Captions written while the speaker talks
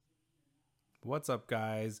What's up,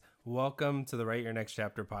 guys? Welcome to the Write Your Next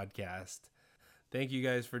Chapter podcast. Thank you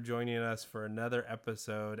guys for joining us for another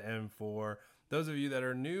episode. And for those of you that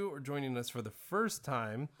are new or joining us for the first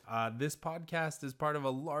time, this podcast is part of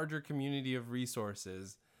a larger community of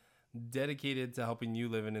resources dedicated to helping you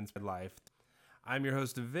live an inspired life. I'm your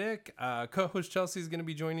host, Vic. Co-host Chelsea is going to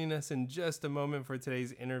be joining us in just a moment for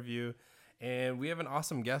today's interview. And we have an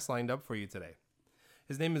awesome guest lined up for you today.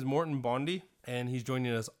 His name is Morten Bonde, and he's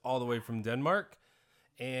joining us all the way from Denmark.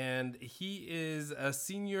 And he is a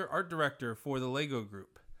senior art director for the Lego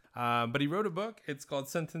Group. But he wrote a book. It's called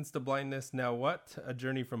Sentenced to Blindness, Now What? A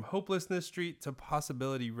Journey from Hopelessness Street to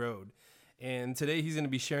Possibility Road. And today he's going to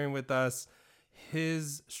be sharing with us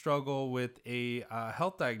his struggle with a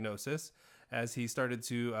health diagnosis as he started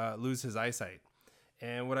to lose his eyesight.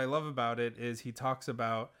 And what I love about it is he talks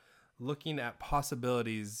about looking at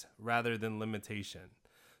possibilities rather than limitation.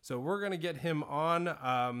 So we're going to get him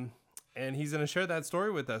on, and he's going to share that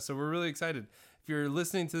story with us. So we're really excited. If you're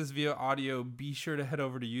listening to this via audio, be sure to head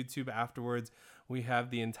over to YouTube afterwards. We have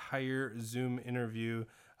the entire Zoom interview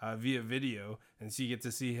via video, and so you get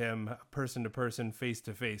to see him person to person, face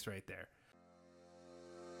to face right there.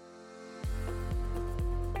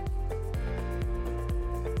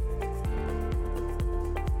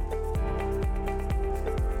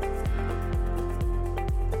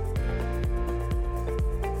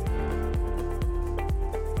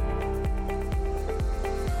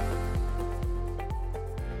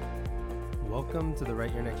 Welcome to the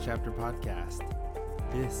Write Your Next Chapter podcast.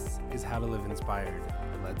 This is how to live inspired.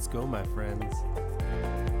 Let's go, my friends.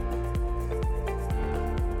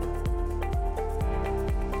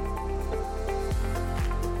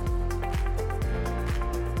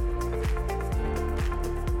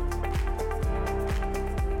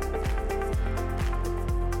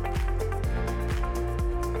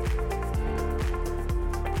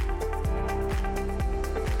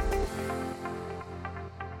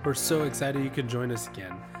 We're so excited you could join us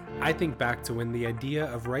again. I think back to when the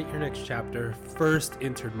idea of Write Your Next Chapter first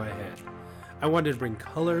entered my head. I wanted to bring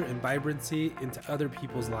color and vibrancy into other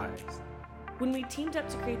people's lives. When we teamed up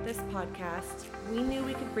to create this podcast, we knew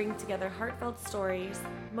we could bring together heartfelt stories,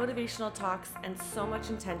 motivational talks, and so much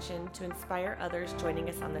intention to inspire others joining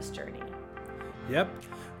us on this journey. Yep,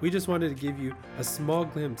 we just wanted to give you a small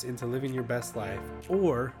glimpse into living your best life,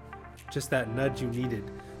 or just that nudge you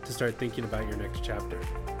needed to start thinking about your next chapter.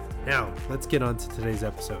 Now, let's get on to today's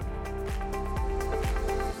episode.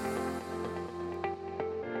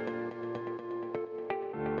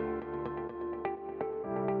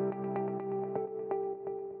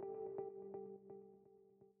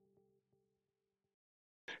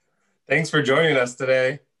 Thanks for joining us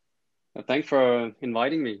today. Thanks for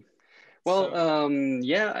inviting me. Well, and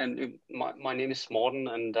my name is Morten,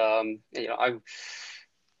 and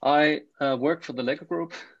I work for the Lego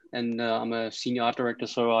Group, and I'm a senior art director.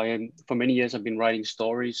 So for many years I've been writing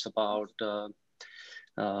stories about,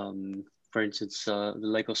 for instance, the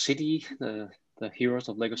Lego City, the heroes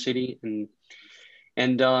of Lego City, and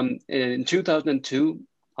in 2002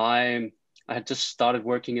 I had just started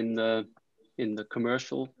working in the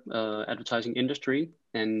commercial advertising industry,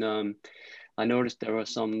 and I noticed there were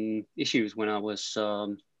some issues when I was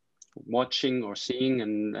watching or seeing,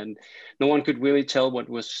 and no one could really tell what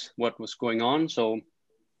was going on. So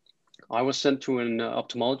I was sent to an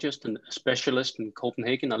ophthalmologist and a specialist in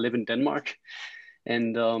Copenhagen. I live in Denmark,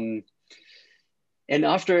 and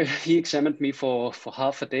after he examined me for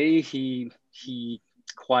half a day, he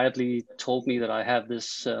quietly told me that I have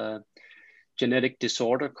this genetic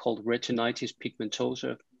disorder called retinitis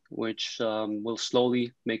pigmentosa, which will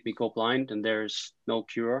slowly make me go blind, and there's no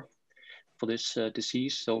cure for this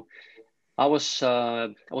disease. So I was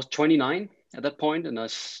 29 at that point, and I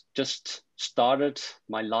just started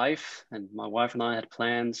my life, and my wife and I had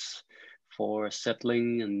plans for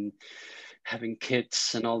settling and having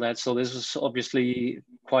kids and all that. So this was obviously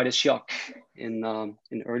quite a shock in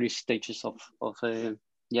early stages of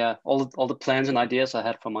all the plans and ideas I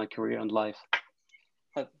had for my career and life.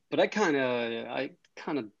 But I kind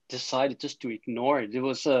of decided just to ignore it.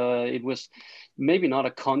 It was maybe not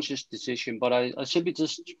a conscious decision, but I simply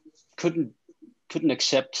just couldn't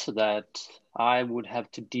accept that I would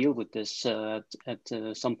have to deal with this at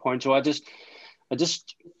some point. So I just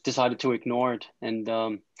decided to ignore it. And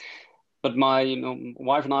but my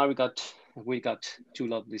wife and I, we got two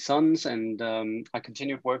lovely sons, and I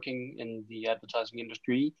continued working in the advertising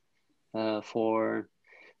industry for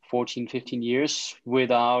 14, 15 years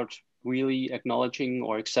without really acknowledging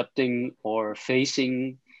or accepting or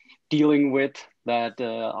dealing with that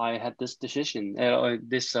I had this decision,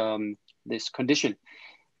 this condition.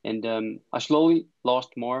 And I slowly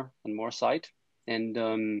lost more and more sight. And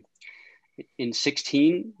in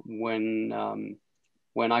 16,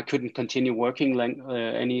 when I couldn't continue working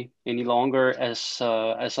any longer as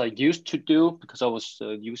I used to do, because I was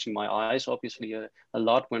using my eyes obviously a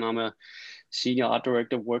lot when I'm a senior art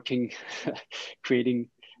director working creating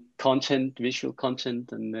content, visual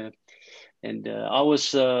content, and I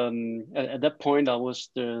was at that point I was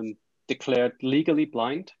declared legally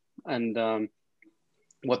blind. And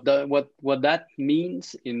what that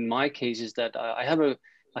means in my case is that I have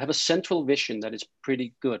a central vision that is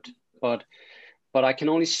pretty good, but I can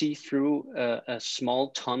only see through a small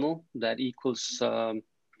tunnel that equals, I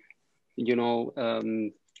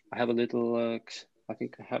have a little, I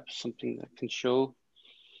think I have something that can show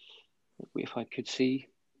if I could see,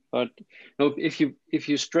 but if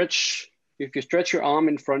you stretch your arm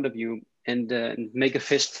in front of you and make a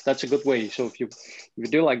fist, that's a good way. So if you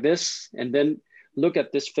do like this and then look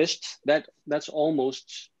at this fist, that's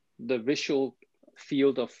almost the visual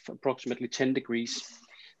field of approximately 10 degrees.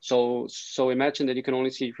 So imagine that you can only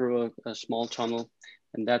see through a small tunnel,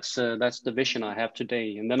 and that's the vision I have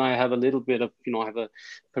today. And then I have a little bit of, I have a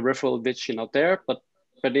peripheral vision out there, but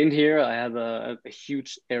in here I have a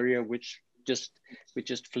huge area with just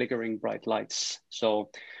flickering bright lights. So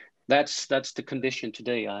that's the condition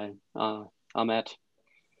today I'm at.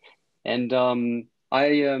 And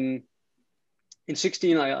in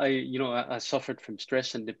 16 I suffered from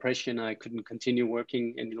stress and depression. I couldn't continue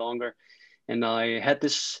working any longer. And I had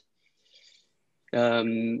this,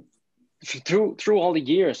 through all the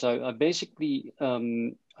years, I basically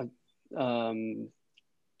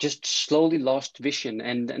just slowly lost vision.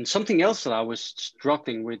 And something else that I was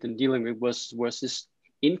struggling with and dealing with was this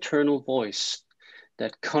internal voice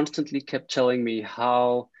that constantly kept telling me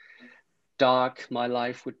how dark my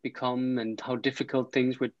life would become and how difficult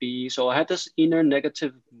things would be. So I had this inner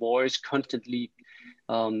negative voice constantly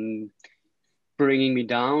bringing me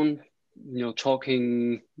down,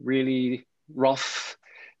 talking really rough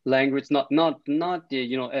language, not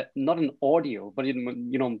an audio, but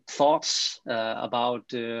thoughts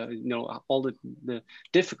about all the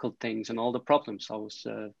difficult things and all the problems I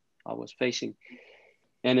was facing.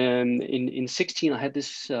 And in 16 I had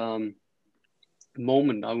this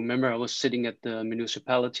moment. I remember I was sitting at the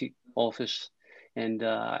municipality office, and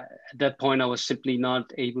at that point I was simply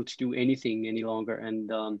not able to do anything any longer.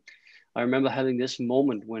 And I remember having this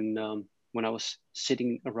moment when I was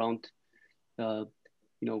sitting around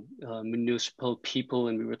municipal people,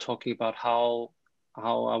 and we were talking about how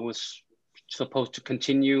I was supposed to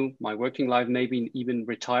continue my working life, maybe even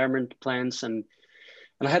retirement plans. And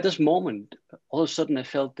I had this moment. All of a sudden I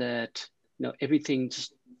felt that everything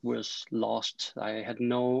just was lost. I had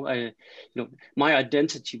my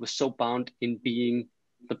identity was so bound in being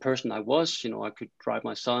the person I was. I could drive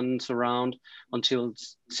my sons around. Until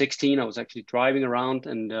 16 I was actually driving around,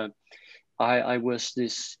 and I was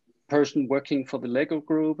this person working for the Lego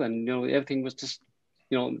group, and everything was just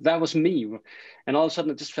that was me. And all of a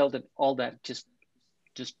sudden I just felt that all that just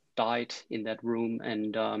died in that room.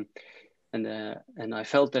 And I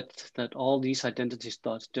felt that all these identities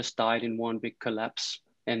just died in one big collapse.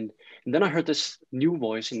 And then I heard this new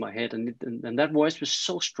voice in my head, and that voice was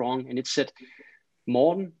so strong, and it said,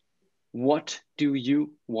 "Morten, what do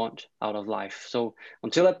you want out of life?" So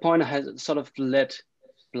until that point I had sort of let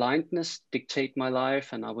blindness dictate my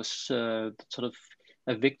life, and I was sort of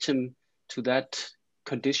a victim to that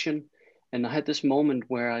condition. And I had this moment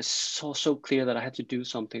where I saw so clear that I had to do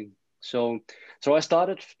something. So I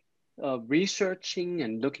started researching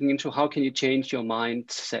and looking into how can you change your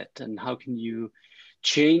mindset, and how can you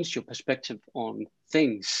change your perspective on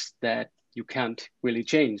things that you can't really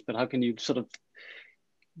change, but how can you sort of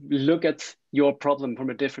look at your problem from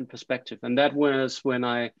a different perspective. And that was when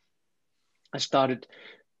I started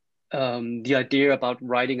the idea about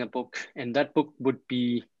writing a book. And that book would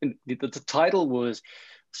be, the title was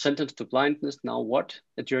Sentenced to Blindness, Now What?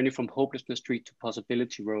 A Journey from Hopelessness Street to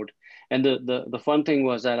Possibility Road. And the fun thing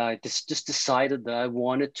was that I just decided that I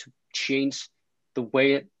wanted to change the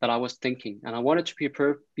way that I was thinking. And I wanted to be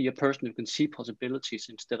a person who can see possibilities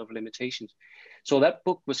instead of limitations. So that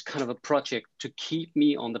book was kind of a project to keep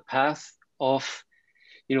me on the path of,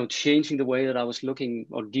 changing the way that I was looking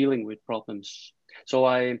or dealing with problems. So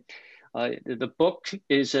the book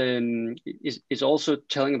is also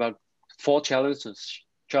telling about 4 challenges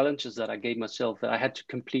that I gave myself that I had to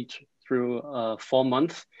complete through 4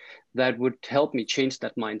 months that would help me change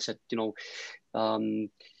that mindset,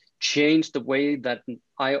 change the way that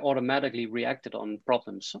I automatically reacted on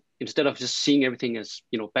problems. Instead of just seeing everything as,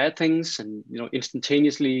 bad things and,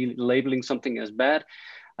 instantaneously labeling something as bad,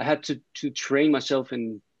 I had to train myself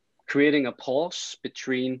in creating a pause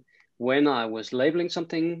between when I was labeling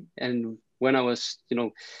something and when I was,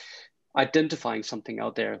 identifying something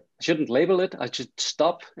out there. I shouldn't label it. I should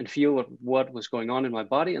stop and feel what was going on in my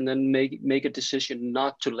body, and then make a decision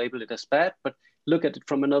not to label it as bad, but look at it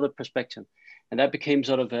from another perspective. And that became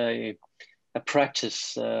sort of a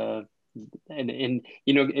practice. And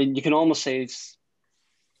you can almost say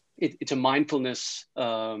it's a mindfulness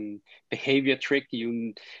behavior trick.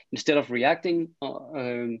 You, instead of reacting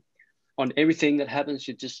on everything that happens,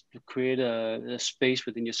 you just create a space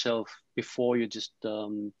within yourself before you just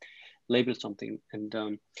label something. And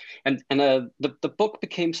the book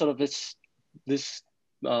became sort of this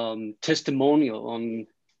testimonial on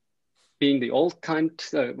being the old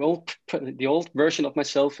version of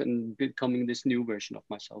myself and becoming this new version of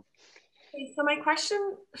myself. Okay, so my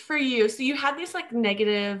question for you, so you had this like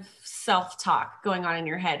negative self-talk going on in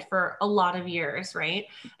your head for a lot of years, right?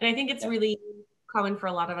 And I think it's really common for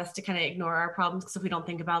a lot of us to kind of ignore our problems because if we don't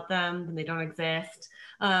think about them, then they don't exist.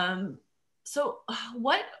 So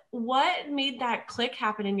what made that click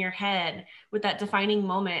happen in your head with that defining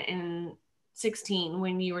moment in 16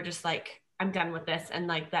 when you were just like, I'm done with this, and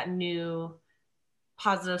like that new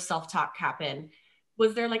positive self-talk happened?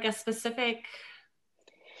 Was there like a specific...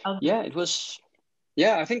 Yeah, it was.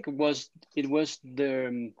 Yeah, I think it was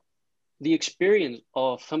the experience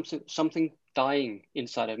of something dying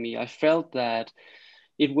inside of me. I felt that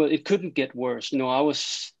it couldn't get worse.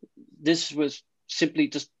 This was simply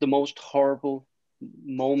just the most horrible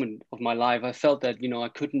moment of my life. I felt that,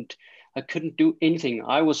 I couldn't do anything.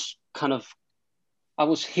 I was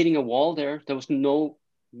hitting a wall there. There was no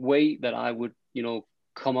way that I would,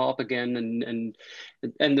 come up again. And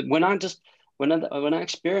when I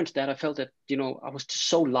experienced that, I felt that, I was just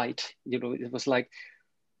so light. It was like,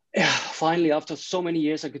 finally, after so many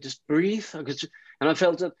years, I could just breathe. And I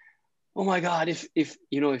felt that, oh my God, if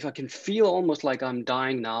I can feel almost like I'm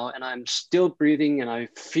dying now and I'm still breathing and I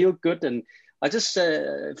feel good. And I just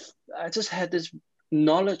had this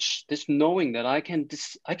knowledge, this knowing that I can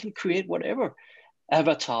create whatever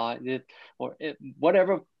avatar or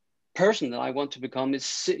whatever person that I want to become.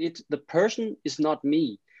 The person is not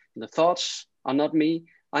me. The thoughts are not me.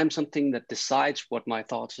 I'm something that decides what my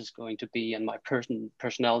thoughts is going to be and my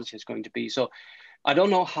personality is going to be. So I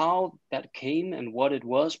don't know how that came and what it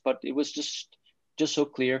was, but it was just so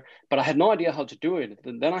clear. But I had no idea how to do it.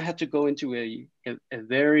 And then I had to go into a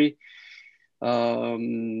very, I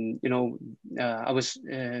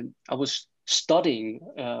was studying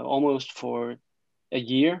almost for a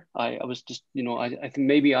year. I was just, I think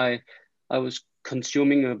maybe I was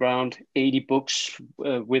consuming around 80 books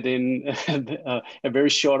within a very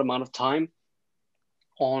short amount of time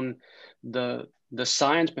on the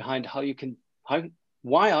science behind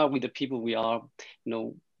why are we the people we are,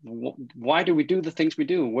 why do we do the things we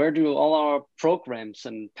do? Where do all our programs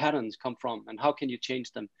and patterns come from, and how can you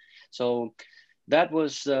change them? So that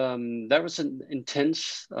was an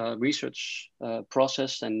intense research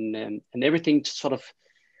process, and everything sort of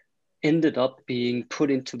ended up being put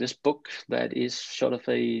into this book that is sort of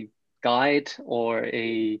a guide or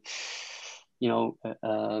a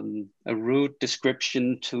route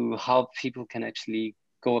description to how people can actually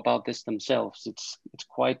go about this themselves. It's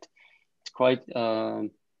quite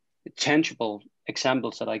tangible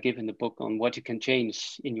examples that I give in the book on what you can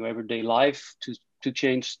change in your everyday life to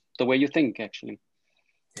change the way you think, actually.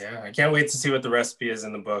 Yeah, I can't wait to see what the recipe is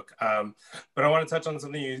in the book. But I want to touch on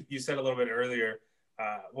something you said a little bit earlier.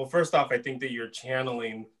 Well, first off, I think that you're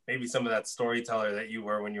channeling maybe some of that storyteller that you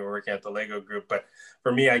were when you were working at the Lego group. But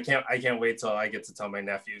for me, I can't wait till I get to tell my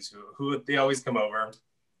nephews who they always come over.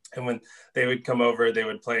 And when they would come over, they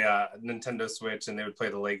would play a Nintendo Switch and they would play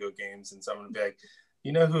the Lego games. And someone would be like,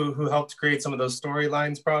 who helped create some of those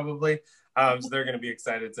storylines probably. So they're going to be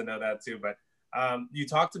excited to know that too. But you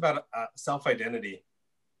talked about self-identity.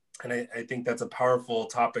 And I think that's a powerful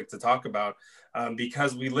topic to talk about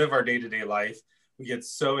because we live our day-to-day life. We get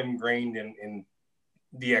so ingrained in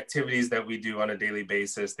the activities that we do on a daily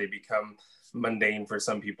basis. They become mundane for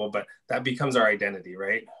some people, but that becomes our identity,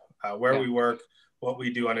 right? Where we work, what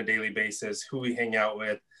we do on a daily basis, who we hang out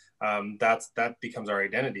with, that becomes our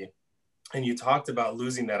identity. And you talked about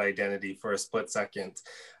losing that identity for a split second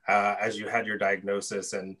as you had your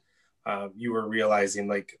diagnosis and you were realizing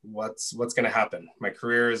like, what's going to happen? My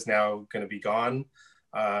career is now going to be gone.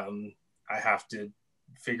 I have to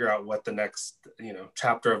figure out what the next,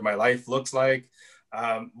 chapter of my life looks like.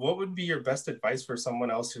 What would be your best advice for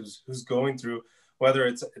someone else who's going through, whether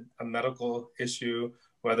it's a medical issue,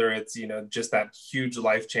 whether it's, just that huge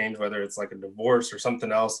life change, whether it's like a divorce or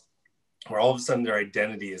something else, where all of a sudden their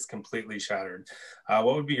identity is completely shattered.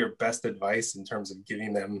 What would be your best advice in terms of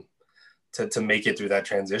giving them to make it through that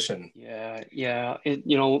transition. Yeah.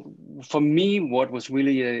 For me, what was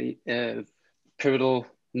really a pivotal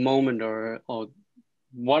moment, or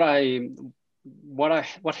what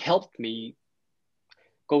helped me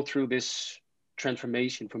go through this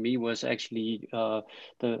transformation for me, was actually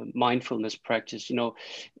the mindfulness practice.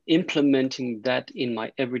 Implementing that in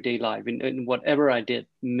my everyday life, in whatever I did,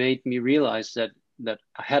 made me realize that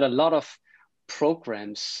I had a lot of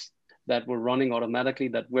programs that were running automatically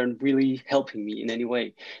that weren't really helping me in any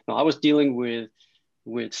way. Now, I was dealing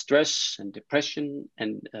with stress and depression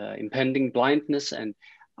and impending blindness, and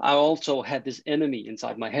I also had this enemy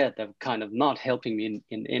inside my head that kind of not helping me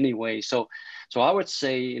in any way. So I would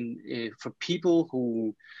say, for people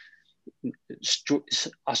who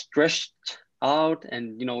are stressed out,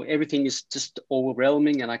 and everything is just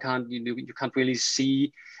overwhelming, and you can't really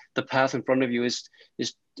see the path in front of you, is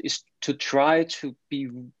to try to be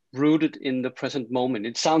rooted in the present moment.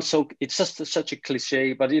 It sounds it's just such a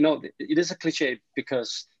cliche, but it is a cliche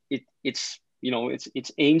because it's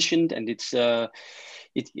ancient, and it's a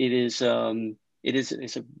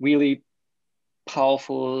really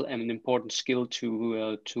powerful and an important skill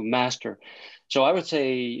to master. So I would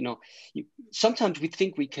say, sometimes we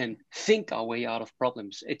think we can think our way out of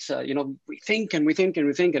problems. It's we think and we think and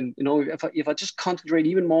we think, and if I just concentrate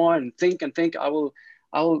even more and think, I will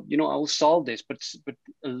solve this. But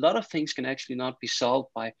a lot of things can actually not be solved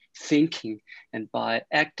by thinking and by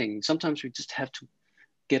acting. Sometimes we just have to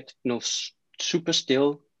get super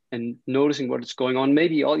still and noticing what is going on,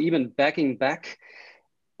 maybe or even backing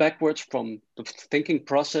backwards from the thinking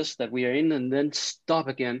process that we are in, and then stop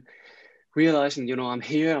again, realizing, I'm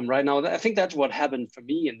here, I'm right now. I think that's what happened for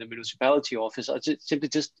me in the municipality office. I simply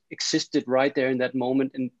just existed right there in that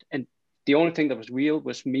moment, and the only thing that was real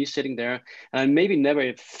was me sitting there, and I maybe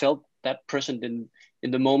never felt that present in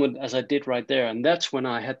the moment as I did right there. And that's when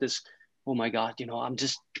I had this, oh my God, I'm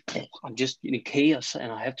just in chaos,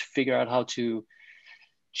 and I have to figure out how to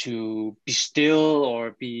be still,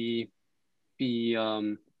 or be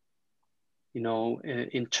in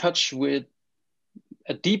touch with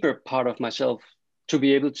a deeper part of myself, to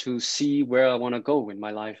be able to see where I want to go in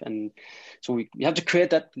my life. And so we have to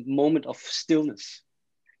create that moment of stillness.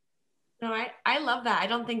 No, I love that. I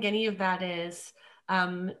don't think any of that is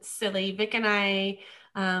silly. Vic and I,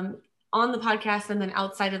 on the podcast and then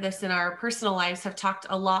outside of this in our personal lives, have talked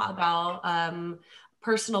a lot about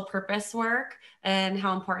personal purpose work and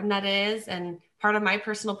how important that is. And part of my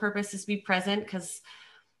personal purpose is to be present, because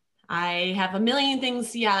I have a million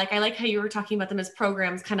things. Yeah. Like I like how you were talking about them as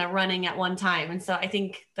programs kind of running at one time. And so I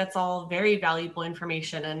think that's all very valuable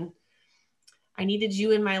information. And I needed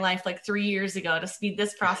you in my life like 3 years ago to speed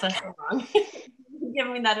this process along. Give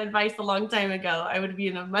me that advice a long time ago, I would be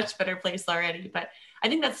in a much better place already. But I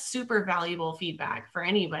think that's super valuable feedback for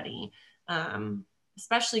anybody,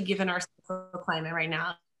 especially given our social climate right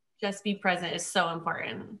now. Just be present is so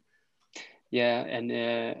important. Yeah, and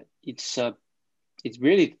it's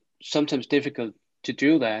really sometimes difficult to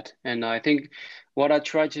do that. And I think what I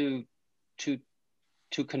try to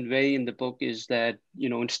convey in the book is that,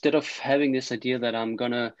 instead of having this idea that I'm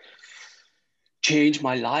gonna change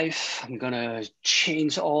my life, I'm gonna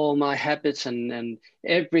change all my habits, and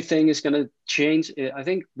everything is gonna change. I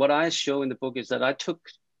think what I show in the book is that I took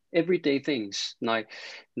everyday things, like,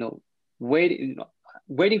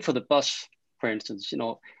 waiting for the bus, for instance.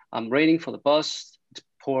 I'm waiting for the bus, it's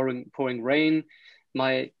pouring rain.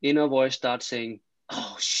 My inner voice starts saying,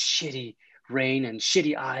 oh, shitty rain and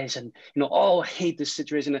shitty eyes, and I hate this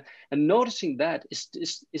situation. And noticing that is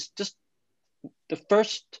just the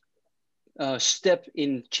first step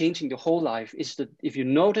in changing the whole life. Is that if you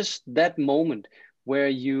notice that moment where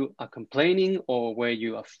you are complaining, or where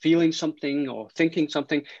you are feeling something or thinking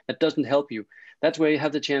something that doesn't help you, that's where you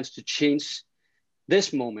have the chance to change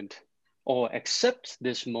this moment, or accept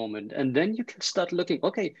this moment. And then you can start looking,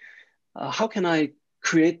 okay, how can I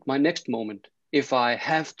create my next moment if I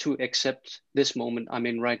have to accept this moment I'm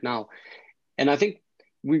in right now? And I think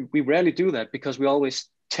we rarely do that, because we always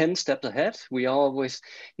 10 steps ahead. We always,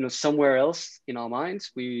 somewhere else in our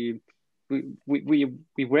minds. We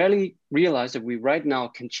rarely realize that we right now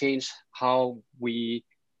can change how we,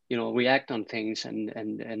 react on things,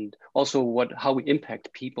 and also how we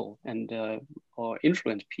impact people, and or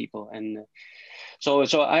influence people. And so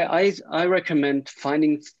I recommend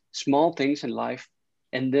finding small things in life,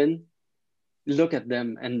 and then look at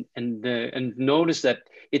them, and notice that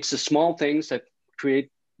it's the small things that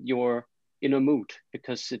create your inner mood,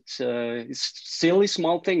 because it's silly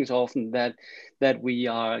small things often that we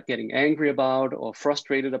are getting angry about, or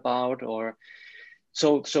frustrated about, or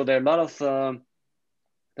so there are a lot of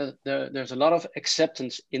there's a lot of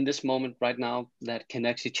acceptance in this moment right now that can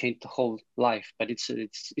actually change the whole life. But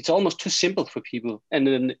it's almost too simple for people, and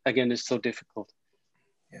then again, it's so difficult.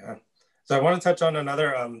 Yeah. So I want to touch on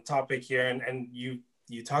another topic here, and you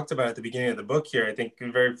talked about at the beginning of the book here, I think in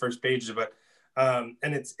the very first pages, but and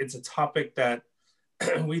it's a topic that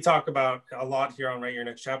we talk about a lot here on Write Your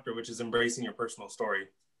Next Chapter, which is embracing your personal story.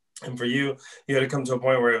 And for you, you had to come to a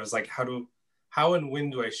point where it was like, how and when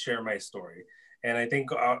do I share my story? And I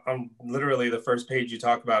think on literally the first page, you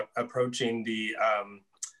talk about approaching the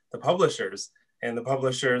publishers, and the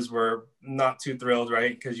publishers were not too thrilled,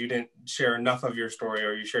 right? Because you didn't share enough of your story,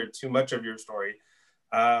 or you shared too much of your story.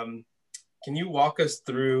 Can you walk us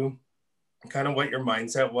through kind of what your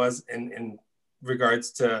mindset was in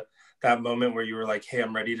regards to that moment where you were like, hey,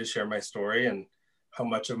 I'm ready to share my story, and how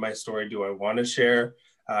much of my story do I want to share?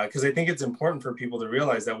 Because I think it's important for people to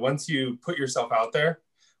realize that once you put yourself out there,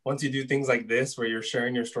 once you do things like this, where you're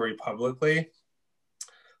sharing your story publicly,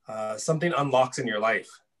 something unlocks in your life,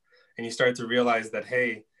 and you start to realize that,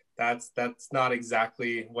 hey, that's not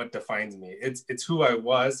exactly what defines me. It's who I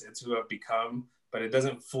was, it's who I've become, but it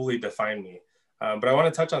doesn't fully define me. But I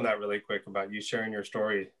want to touch on that really quick about you sharing your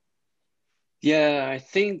story. Yeah, I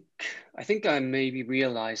think I maybe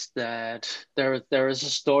realized that there is a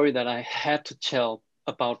story that I had to tell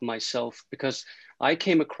about myself, because I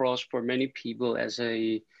came across for many people as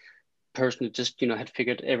a person who just had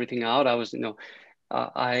figured everything out. I was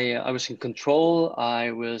I was in control.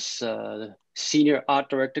 I was a senior art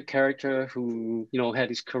director character who had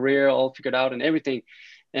his career all figured out and everything,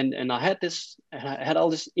 and I had all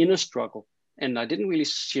this inner struggle, and I didn't really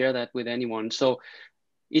share that with anyone. So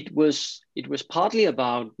it was partly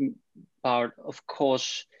about of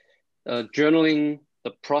course journaling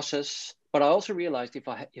the process, but I also realized if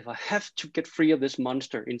I have to get free of this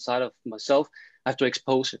monster inside of myself, I have to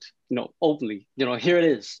expose it, openly. Here it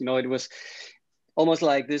is. It was almost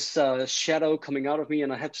like this shadow coming out of me,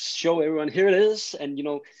 and I had to show everyone, here it is. And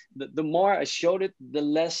the more I showed it, the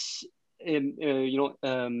less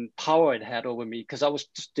power it had over me, because I was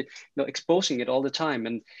just exposing it all the time.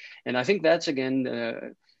 And I think that's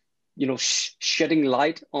again shedding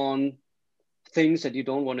light on things that you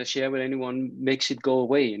don't want to share with anyone makes it go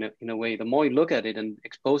away in a way. The more you look at it and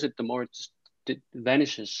expose it, the more it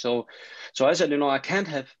vanishes. So I said, I can't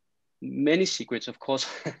have many secrets. Of course,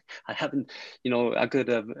 I haven't, I could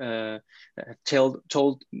have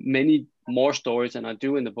told many more stories than I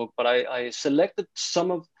do in the book, but I selected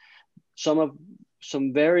some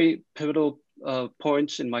very pivotal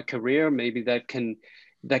points in my career, maybe that can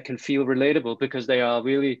feel relatable, because they are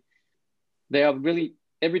really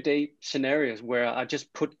everyday scenarios where I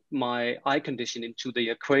just put my eye condition into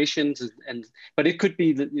the equations, but it could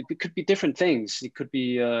be different things. It could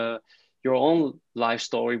be your own life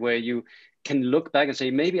story, where you can look back and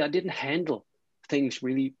say, maybe I didn't handle things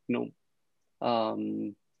really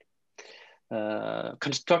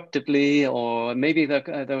constructively, or maybe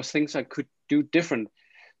there was things I could do different.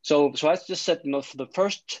 So I just said, for the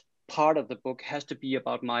first part of the book has to be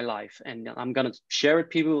about my life, and I'm gonna share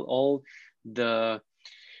with people all the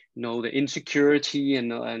the insecurity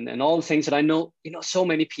and all the things that I know. So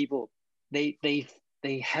many people, they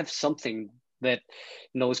have something that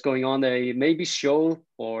is going on. They maybe show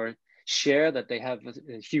or share that they have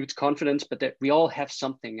a huge confidence, but that we all have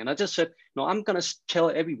something. And I just said, no, I'm gonna tell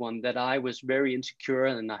everyone that I was very insecure,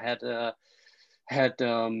 and I had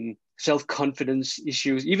self-confidence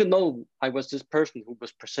issues, even though I was this person who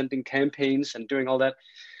was presenting campaigns and doing all that,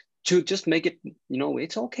 to just make it,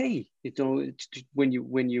 it's okay. When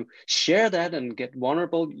you share that and get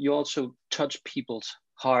vulnerable, you also touch people's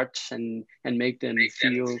hearts and make them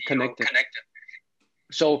feel connected.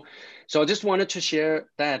 So I just wanted to share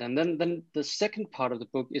that. And then the second part of the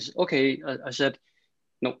book is, okay, I said,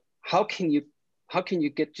 no, how can you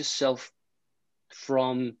get yourself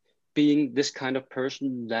from being this kind of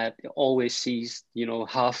person that always sees,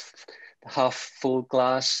 half full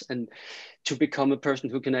glass, and to become a person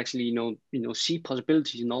who can actually, see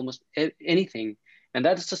possibilities in almost anything. And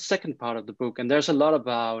that is the second part of the book. And there's a lot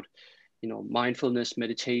about, mindfulness,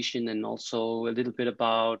 meditation, and also a little bit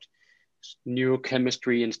about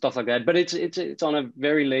neurochemistry and stuff like that. But it's on a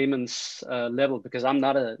very layman's level, because I'm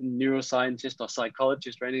not a neuroscientist or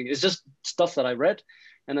psychologist or anything. It's just stuff that I read,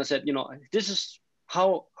 and I said, this is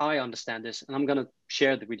how I understand this, and I'm gonna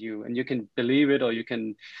share it with you, and you can believe it, or you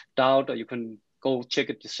can doubt, or you can go check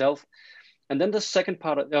it yourself. And then the third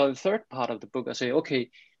part of the book, I say, okay,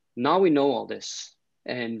 now we know all this,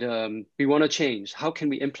 and we want to change. How can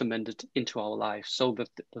we implement it into our life? So the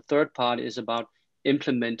third part is about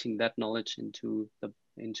implementing that knowledge into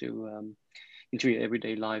your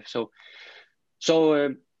everyday life. So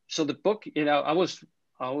So the book, I was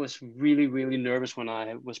really, really nervous when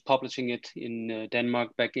I was publishing it in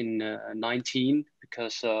Denmark back in 19,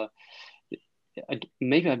 because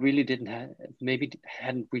maybe I really didn't have, maybe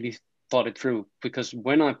hadn't really thought it through, because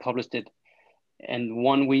when I published it and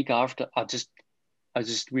 1 week after, I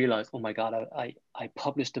just realized, oh my God, I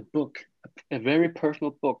published a book, a very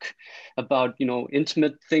personal book about,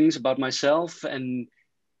 intimate things about myself, and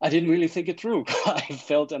I didn't really think it through. I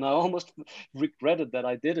felt, and I almost regretted that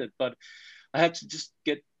I did it, but I had to just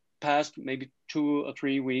get past maybe 2 or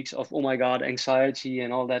 3 weeks of, oh my God, anxiety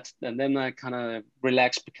and all that. And then I kind of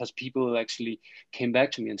relaxed, because people actually came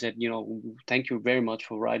back to me and said, thank you very much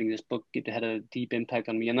for writing this book. It had a deep impact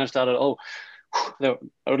on me. And I started, there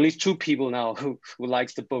are at least 2 people now who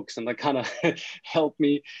likes the books, and that kind of helped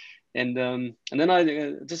me. And then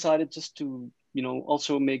I decided just to,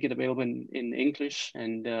 also make it available in English,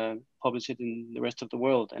 and publish it in the rest of the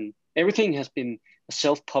world. And everything has been a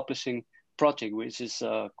self-publishing project, which is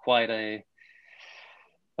quite a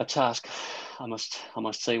task, I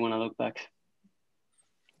must say, when I look back.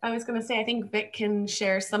 I was going to say, I think Vic can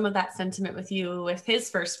share some of that sentiment with you with his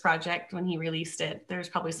first project when he released it. There's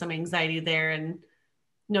probably some anxiety there, and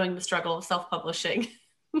knowing the struggle of self-publishing.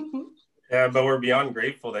 Yeah, but we're beyond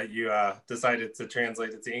grateful that you decided to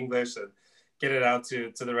translate it to English and get it out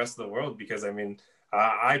to the rest of the world, because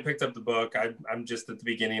I picked up the book. I'm just at the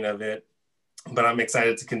beginning of it, but I'm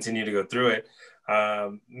excited to continue to go through it,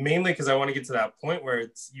 mainly because I want to get to that point where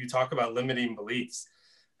you talk about limiting beliefs.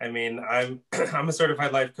 I'm a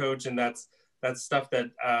certified life coach, and that's stuff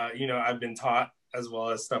that I've been taught, as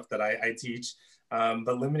well as stuff that I teach.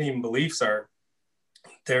 But limiting beliefs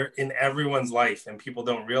they're in everyone's life, and people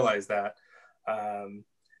don't realize that.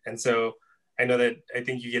 And so I know that I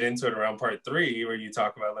think you get into it around part 3, where you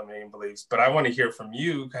talk about limiting beliefs, but I want to hear from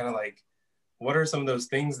you, kind of like, what are some of those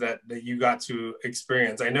things that you got to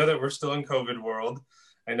experience? I know that we're still in COVID world.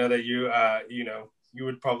 I know that you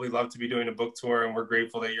would probably love to be doing a book tour, and we're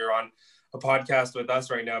grateful that you're on a podcast with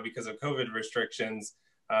us right now because of COVID restrictions.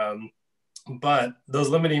 But those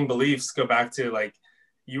limiting beliefs go back to, like,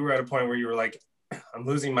 you were at a point where you were like, I'm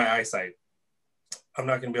losing my eyesight. I'm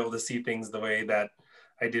not going to be able to see things the way that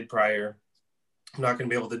I did prior. I'm not going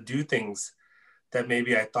to be able to do things that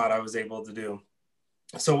maybe I thought I was able to do.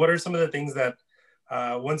 So what are some of the things that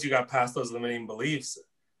once you got past those limiting beliefs,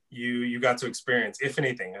 you got to experience, if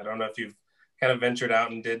anything? I don't know if you've kind of ventured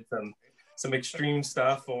out and did some extreme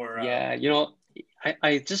stuff, or yeah,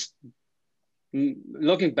 I just,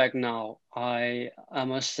 looking back now, I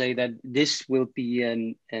must say that this will be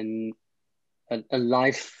a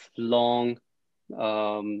lifelong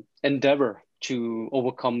endeavor to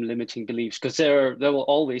overcome limiting beliefs, because they will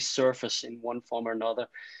always surface in one form or another.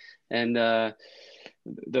 And the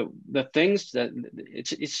things that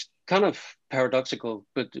it's kind of paradoxical,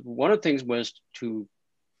 but one of the things was to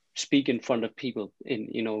speak in front of people.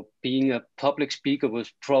 Being a public speaker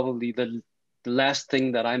was probably the last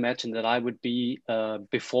thing that I imagined that I would be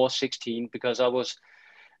before 16, because I was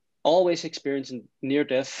always experiencing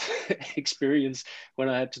near-death experience when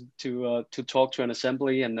I had to talk to an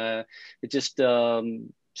assembly, and it just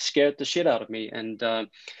scared the shit out of me. And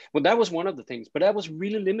well, that was one of the things, but that was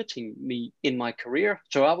really limiting me in my career.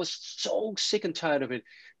 So I was so sick and tired of it,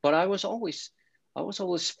 but I was always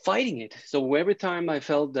fighting it. So every time I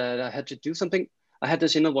felt that I had to do something, I had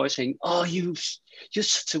this inner voice saying, "Oh, you're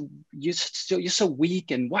so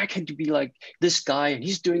weak, and why can't you be like this guy? And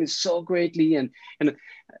he's doing it so greatly." And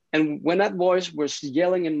when that voice was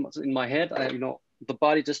yelling in my head, the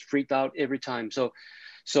body just freaked out every time. So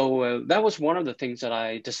that was one of the things that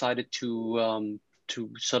I decided to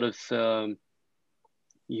sort of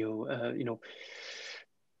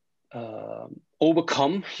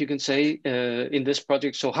overcome, you can say, in this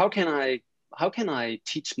project. So how can I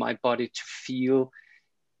teach my body to feel,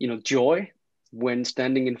 joy when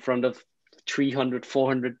standing in front of 300,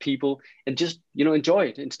 400 people, and just, enjoy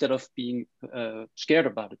it instead of being scared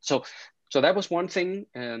about it. So that was one thing.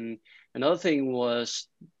 And another thing was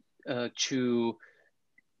to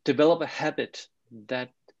develop a habit that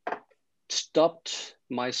stopped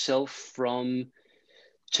myself from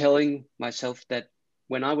telling myself that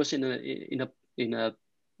when I was in a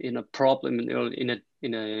problem, in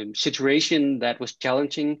a situation that was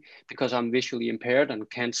challenging because I'm visually impaired and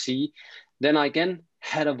can't see, then I again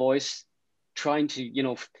had a voice trying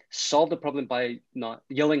to solve the problem by not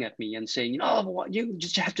yelling at me and saying, you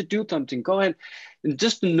just have to do something, go ahead. And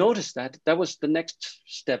just to notice that was the next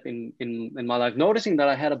step in my life, noticing that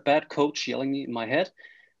I had a bad coach yelling in my head,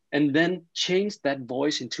 and then change that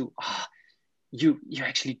voice into you're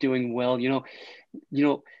actually doing well.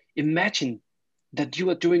 Imagine that you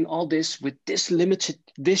are doing all this with this limited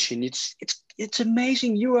vision. It's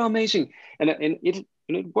amazing. You are amazing, and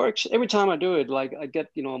it works every time I do it. Like I get,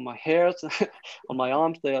 my hairs on my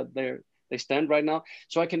arms. They stand right now,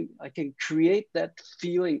 so I can create that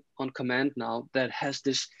feeling on command now that has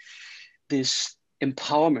this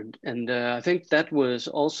empowerment. And I think that was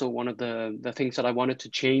also one of the things that I wanted to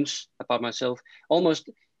change about myself. Almost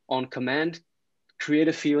on command, create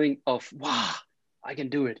a feeling of wow, I can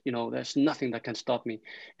do it. There's nothing that can stop me.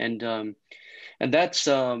 And that's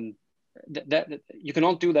that you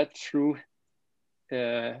cannot do that through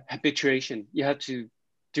habituation. You have to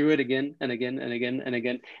do it again and again and again and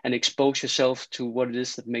again, and expose yourself to what it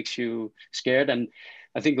is that makes you scared. And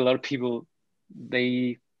I think a lot of people,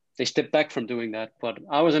 they step back from doing that. But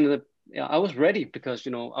I was ready because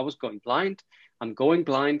I was going blind. I'm going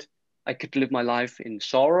blind. I could live my life in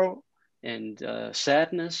sorrow and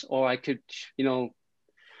sadness, or I could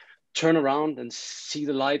turn around and see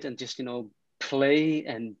the light and just play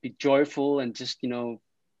and be joyful and just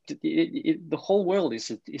the whole world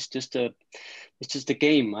is just a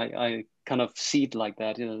game. I kind of see it like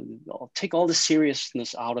that. I'll take all the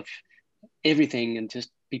seriousness out of everything and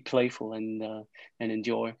just be playful and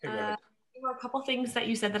enjoy. There were a couple things that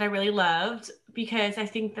you said that I really loved, because I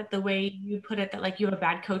think that the way you put it, that like you have a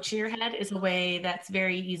bad coach in your head, is a way that's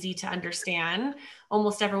very easy to understand.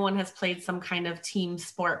 Almost everyone has played some kind of team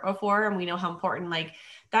sport before, and we know how important like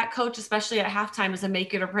that coach, especially at halftime, is a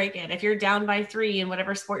make it or break it. If you're down by 3 in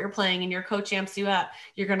whatever sport you're playing and your coach amps you up,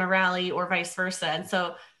 you're going to rally, or vice versa. And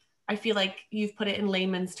so I feel like you've put it in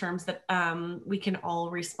layman's terms that we can all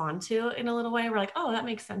respond to in a little way. We're like, oh, that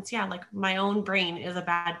makes sense. Yeah, like my own brain is a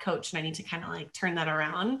bad coach and I need to kind of like turn that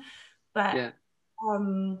around. But Yeah.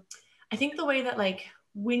 I think the way that like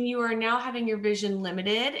when you are now having your vision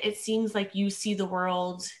limited, it seems like you see the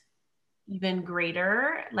world even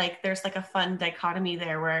greater. Like there's like a fun dichotomy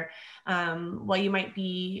there where while you might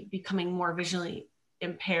be becoming more visually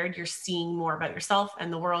impaired, you're seeing more about yourself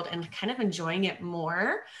and the world and kind of enjoying it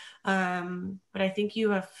more. But I think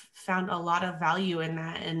you have found a lot of value in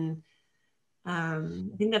that. And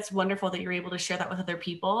I think that's wonderful that you're able to share that with other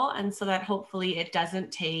people. And so that hopefully it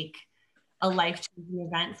doesn't take a life-changing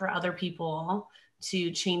event for other people to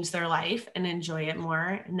change their life and enjoy it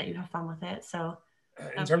more, and that you have fun with it. So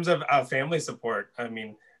in terms of family support, I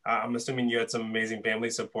mean, I'm assuming you had some amazing family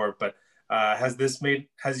support, but has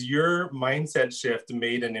your mindset shift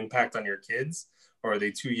made an impact on your kids, or are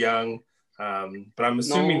they too young? But I'm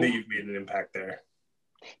assuming No. that you've made an impact there.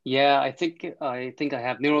 Yeah, I think I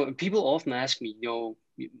have. People often ask me,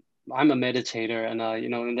 I'm a meditator, and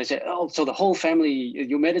and they say, oh, so the whole family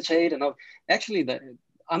you meditate, and actually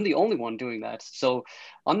I'm the only one doing that. So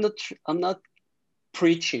I'm not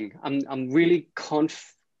preaching. I'm really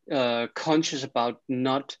conscious about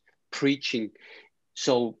not preaching.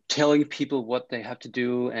 So telling people what they have to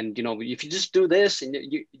do, and if you just do this, and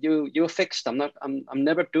you're fixed. I'm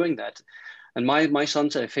never doing that. And my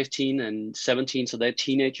sons are 15 and 17, so they're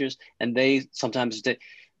teenagers, and they sometimes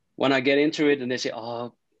when I get into it and they say,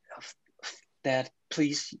 "Oh, Dad,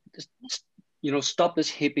 please, stop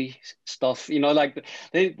this hippie stuff," like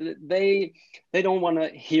they don't want to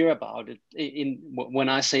hear about it. When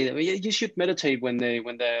I say that, "Yeah, you should meditate when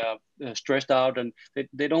they're stressed out," and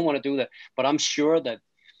they don't want to do that. But I'm sure that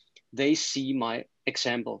they see my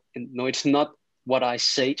example, and no, it's not what I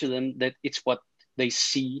say to them, that it's what they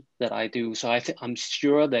see that I do. So I'm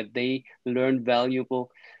sure that they learn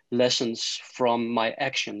valuable lessons from my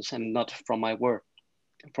actions and not from my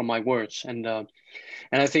words. And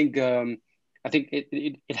I think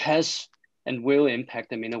it has and will impact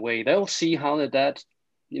them in a way. They'll see how that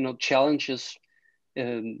challenges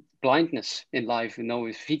blindness in life.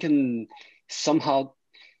 If he can somehow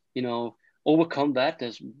overcome that,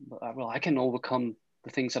 I can overcome the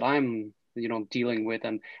things that I'm dealing with.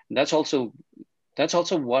 And that's also that's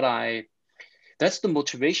the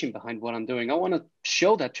motivation behind what I'm doing. I want to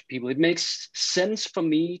show that to people. It makes sense for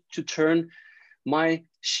me to turn my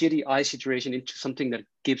shitty eye situation into something that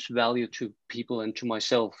gives value to people and to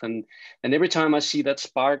myself. And every time I see that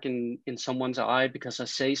spark in someone's eye because I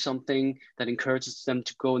say something that encourages them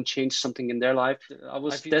to go and change something in their life, I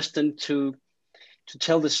was destined to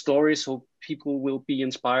tell the story so people will be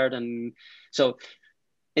inspired. And so,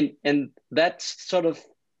 and that's sort of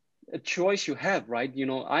a choice you have, right?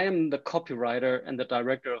 I am the copywriter and the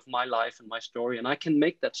director of my life and my story, and I can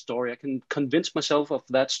make that story. I can convince myself of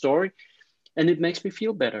that story, and it makes me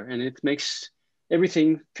feel better, and it makes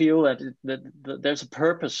everything feel that there's a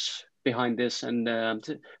purpose behind this, and I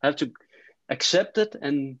have to accept it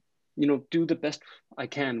and do the best I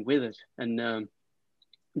can with it. And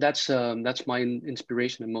that's my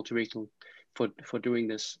inspiration and motivational for doing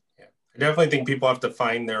this. Yeah. I definitely think people have to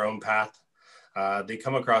find their own path. They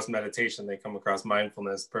come across meditation, they come across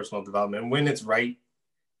mindfulness, personal development when it's right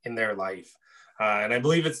in their life. And I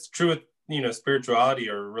believe it's true with, spirituality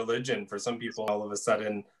or religion. For some people, all of a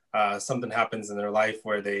sudden, something happens in their life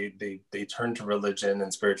where they turn to religion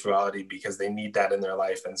and spirituality because they need that in their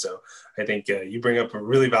life. And so I think you bring up a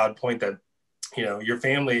really valid point that, your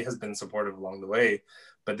family has been supportive along the way,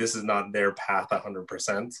 but this is not their path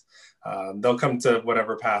 100%. They'll come to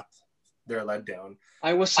whatever path they're led down.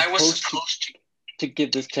 I was supposed to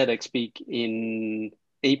give this TEDx speak in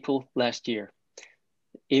April last year.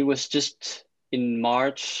 It was just in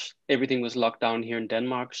March, everything was locked down here in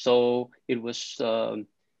Denmark. So it was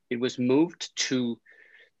moved to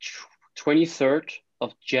 23rd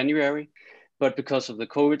of January. But because of the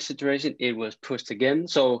COVID situation, it was pushed again.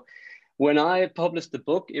 So when I published the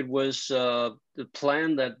book, it was the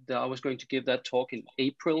plan that I was going to give that talk in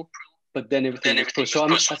April, but then everything was pushed.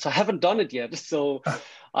 So I haven't done it yet. So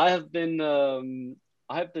I have been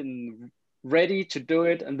ready to do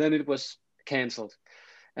it, and then it was canceled.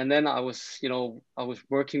 And then I was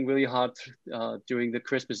working really hard during the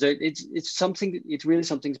Christmas. It's really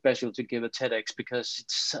something special to give a TEDx because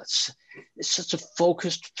it's such a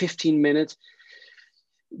focused 15 minutes.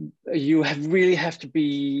 You really have to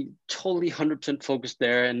be totally 100% focused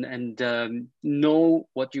there and know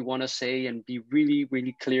what you want to say and be really,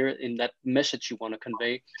 really clear in that message you want to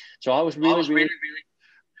convey. So I was really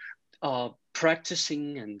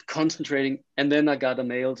practicing and concentrating, and then I got a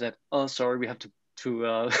mail that, oh, sorry, we have to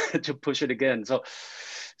to push it again. But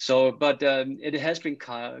it has been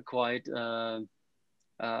quite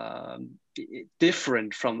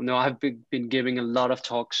different from. I've been giving a lot of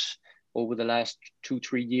talks over the last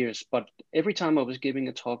 2-3 years, but every time I was giving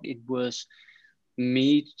a talk, it was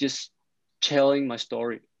me just telling my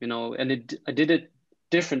story, and I did it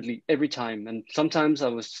differently every time. And sometimes I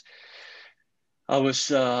was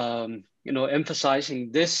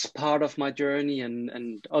emphasizing this part of my journey,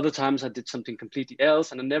 and other times I did something completely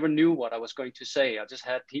else, and I never knew what I was going to say. I just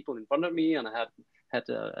had people in front of me, and I had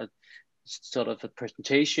a sort of a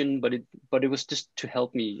presentation, but it was just to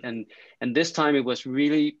help me. And this time it was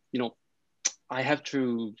really, I have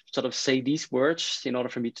to sort of say these words in order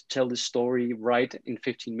for me to tell this story right in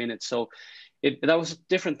 15 minutes. So that was a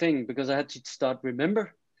different thing because I had to start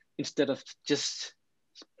remember instead of just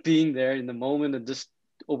being there in the moment and just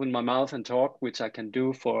open my mouth and talk, which I can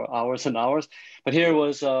do for hours and hours. But here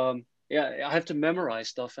was, I have to memorize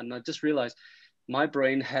stuff. And I just realized my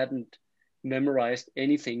brain hadn't memorized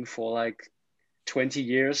anything for like 20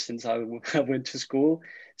 years since I went to school.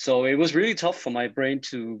 So it was really tough for my brain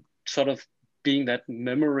to sort of being that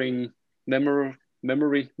memory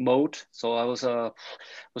mode. So I was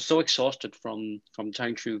so exhausted from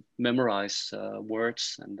trying to memorize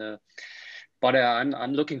words. But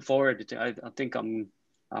I'm looking forward. I think I'm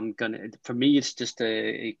gonna. For me, it's just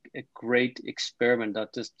a great experiment.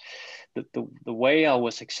 That just the way I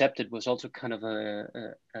was accepted was also kind of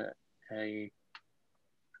an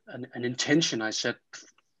intention I set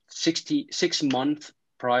 6 months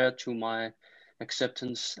prior to my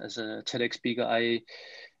acceptance as a TEDx speaker.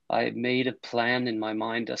 I made a plan in my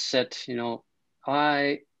mind. I said,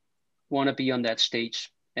 I want to be on that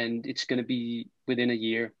stage, and it's going to be within a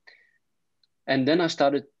year. And then I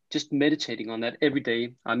started just meditating on that every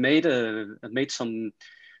day. I made some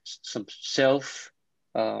self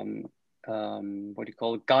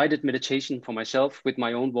guided meditation for myself with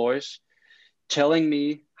my own voice, telling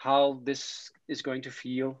me how this is going to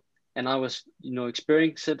feel. And I was,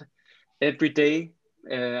 experiencing it every day.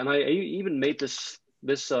 And I even made this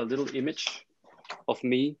little image of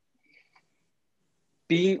me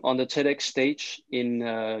being on the TEDx stage in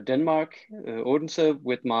Denmark, Odense,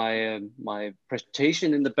 with my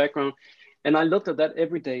presentation in the background. And I looked at that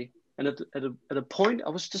every day. And at a point, I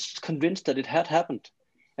was just convinced that it had happened.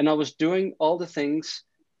 And I was doing all the things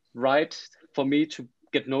right for me to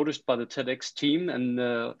get noticed by the TEDx team. And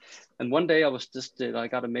one day I was just, I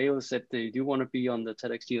got a mail that said, do you want to be on the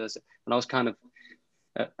TEDx team? And I was kind of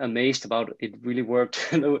amazed about it. It really worked.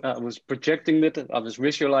 I was projecting it. I was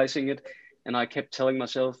visualizing it. And I kept telling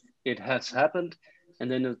myself it has happened. And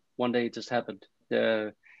then one day it just happened.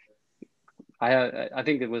 I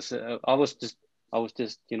think it was, I was just,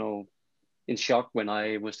 in shock when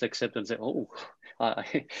I was accepted and said, oh,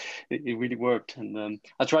 it really worked. And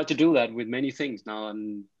I try to do that with many things now.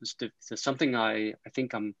 And it's something I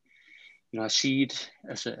think I see it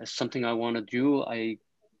as something I want to do. I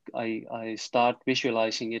start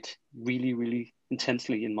visualizing it really, really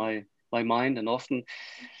intensely in my mind, and often,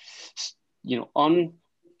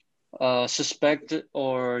 unsuspected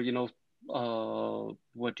or,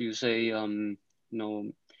 what do you say?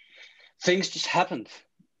 Things just happened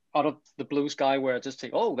out of the blue sky where I just say,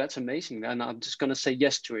 oh, that's amazing, and I'm just gonna say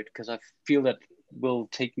yes to it because I feel that will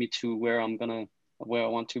take me to where I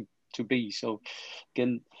want to be. So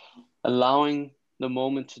again, allowing the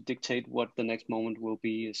moment to dictate what the next moment will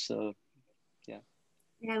be is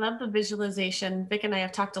Yeah, I love the visualization. Vic and I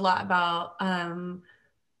have talked a lot about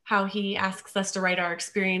how he asks us to write our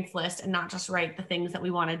experience list and not just write the things that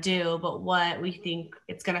we want to do, but what we think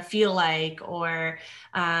it's going to feel like, or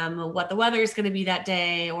what the weather is going to be that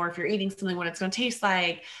day, or if you're eating something, what it's going to taste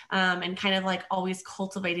like, and kind of like always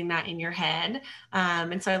cultivating that in your head.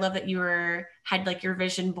 And so I love that had like your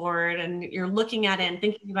vision board and you're looking at it and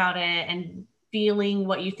thinking about it and feeling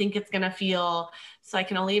what you think it's going to feel. So I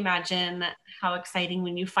can only imagine how exciting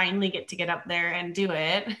when you finally get up there and do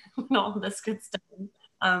it and all this good stuff.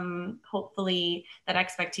 Hopefully that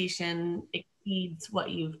expectation exceeds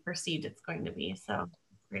what you've perceived it's going to be. So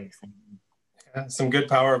it's very exciting. Yeah, some good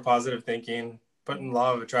power of positive thinking, putting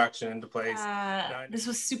law of attraction into place. This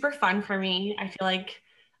was super fun for me. I feel like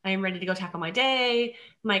I am ready to go tackle my day.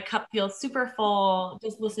 My cup feels super full.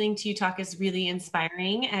 Just listening to you talk is really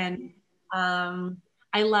inspiring. And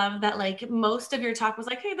I love that like most of your talk was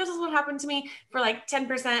like, hey, this is what happened to me for like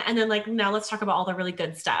 10%. And then like, now let's talk about all the really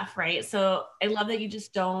good stuff, right? So I love that you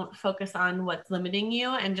just don't focus on what's limiting you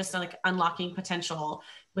and just like unlocking potential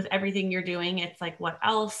with everything you're doing. It's like, what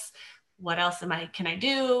else can I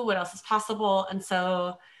do? What else is possible? And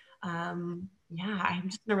so, yeah, I'm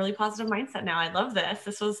just in a really positive mindset now. I love this.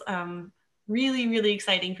 This was really, really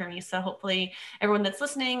exciting for me. So hopefully everyone that's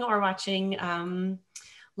listening or watching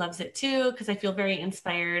loves it too, because I feel very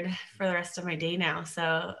inspired for the rest of my day now.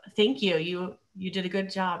 So thank you. You did a good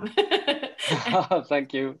job.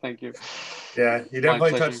 Thank you. Yeah, you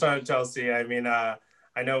definitely touched on it, Chelsea. I mean, I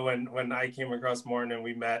know when I came across Morten and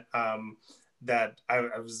we met, that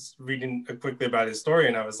I was reading quickly about his story,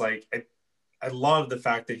 and I was like, I love the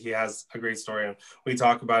fact that he has a great story, and we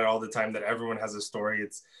talk about it all the time that everyone has a story.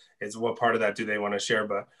 It's what part of that do they want to share?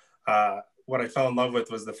 But what I fell in love with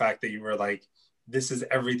was the fact that you were like, this is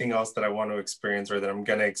everything else that I want to experience or that I'm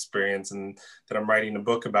going to experience, and that I'm writing a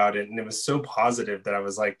book about it. And it was so positive that I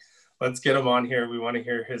was like, let's get him on here. We want to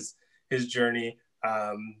hear his journey.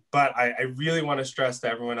 But I really want to stress to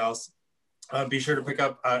everyone else, be sure to pick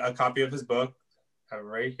up a copy of his book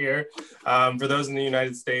right here. For those in the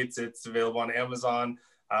United States, it's available on Amazon.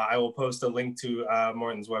 I will post a link to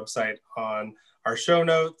Morten's website on our show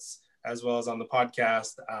notes, as well as on the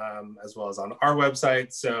podcast, as well as on our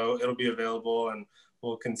website. So it'll be available, and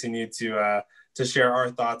we'll continue to share our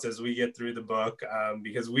thoughts as we get through the book,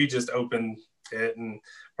 because we just opened it and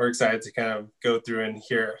we're excited to kind of go through and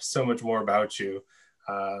hear so much more about you.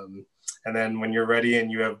 And then when you're ready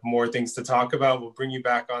and you have more things to talk about, we'll bring you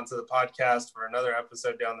back onto the podcast for another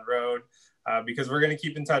episode down the road, because we're going to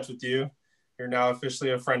keep in touch with you. You're now officially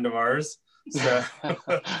a friend of ours. So we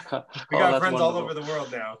got friends wonderful. All over the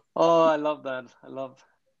world now. Oh, I love that. I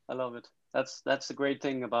love it. That's the great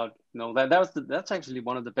thing about, that's actually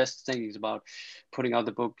one of the best things about putting out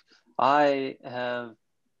the book. I have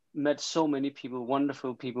met so many people,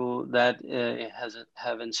 wonderful people that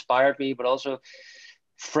have inspired me, but also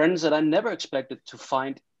friends that I never expected to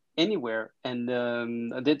find anywhere. And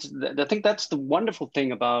I think that's the wonderful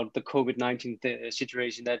thing about the COVID-19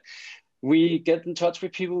 situation, that we get in touch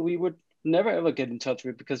with people we would never ever get in touch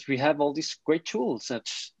with, because we have all these great tools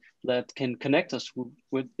that can connect us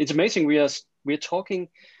with. It's amazing. We're talking,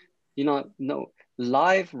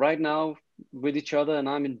 live right now with each other, and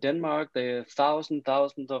I'm in Denmark. There are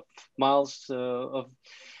thousands of miles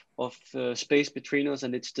of space between us,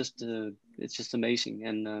 and it's just amazing.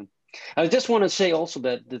 And I just want to say also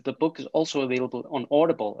that the book is also available on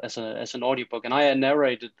Audible as an audiobook, and I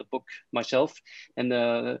narrated the book myself. And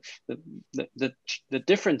the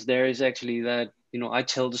difference there is actually that I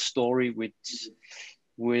tell the story with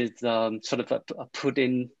sort of a put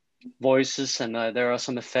in voices, and there are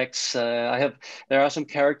some effects. There are some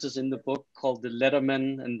characters in the book called the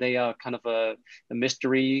Lettermen, and they are kind of a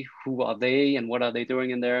mystery. Who are they, and what are they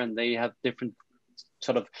doing in there? And they have different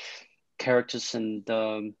sort of characters and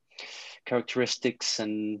characteristics,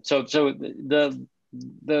 and so the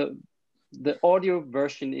audio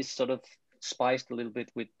version is sort of spiced a little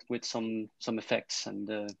bit with some effects,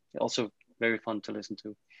 and also very fun to listen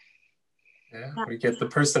to. Yeah, we get the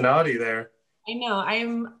personality there. I know.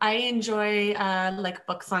 I enjoy like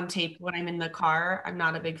books on tape when I'm in the car. I'm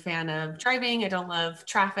not a big fan of driving. I don't love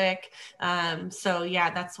traffic. So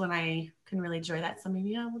yeah, that's when I can really enjoy that. So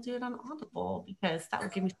maybe I will do it on Audible, because that will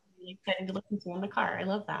give me something exciting to listen to in the car. I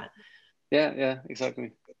love that. Yeah,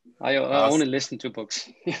 exactly. I only listen to books.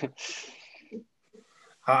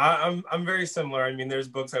 I'm very similar. I mean, there's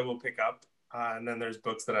books I will pick up, and then there's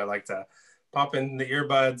books that I like to pop in the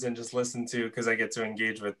earbuds and just listen to because I get to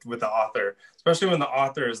engage with the author, especially when the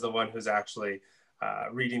author is the one who's actually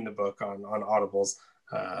reading the book on Audibles.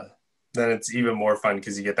 Then it's even more fun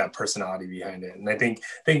because you get that personality behind it. And I think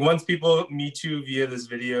once people meet you via this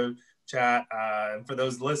video chat, and for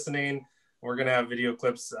those listening, we're going to have video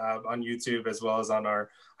clips on YouTube as well as on our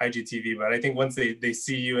IGTV. But I think once they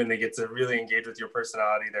see you and they get to really engage with your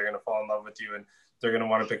personality, they're going to fall in love with you and they're going to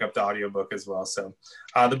want to pick up the audiobook as well. So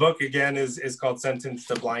the book, again, is called Sentenced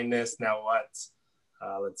to Blindness. Now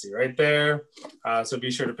What? Let's see, right there. So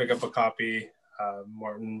be sure to pick up a copy.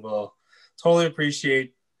 Morten will totally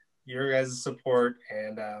appreciate your guys' support.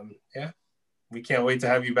 And yeah, we can't wait to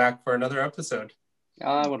have you back for another episode.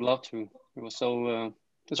 I would love to. It was so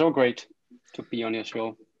great to be on your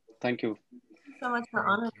show. Thank you. So much for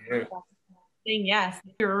honoring saying yes.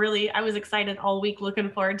 I was excited all week,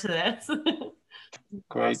 looking forward to this.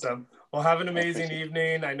 Great. Awesome. Well, have an amazing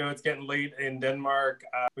evening. I know it's getting late in Denmark.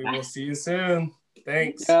 We will see you soon.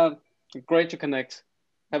 Thanks. Yeah, great to connect.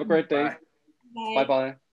 Have a great day. Bye.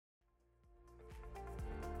 Bye-bye.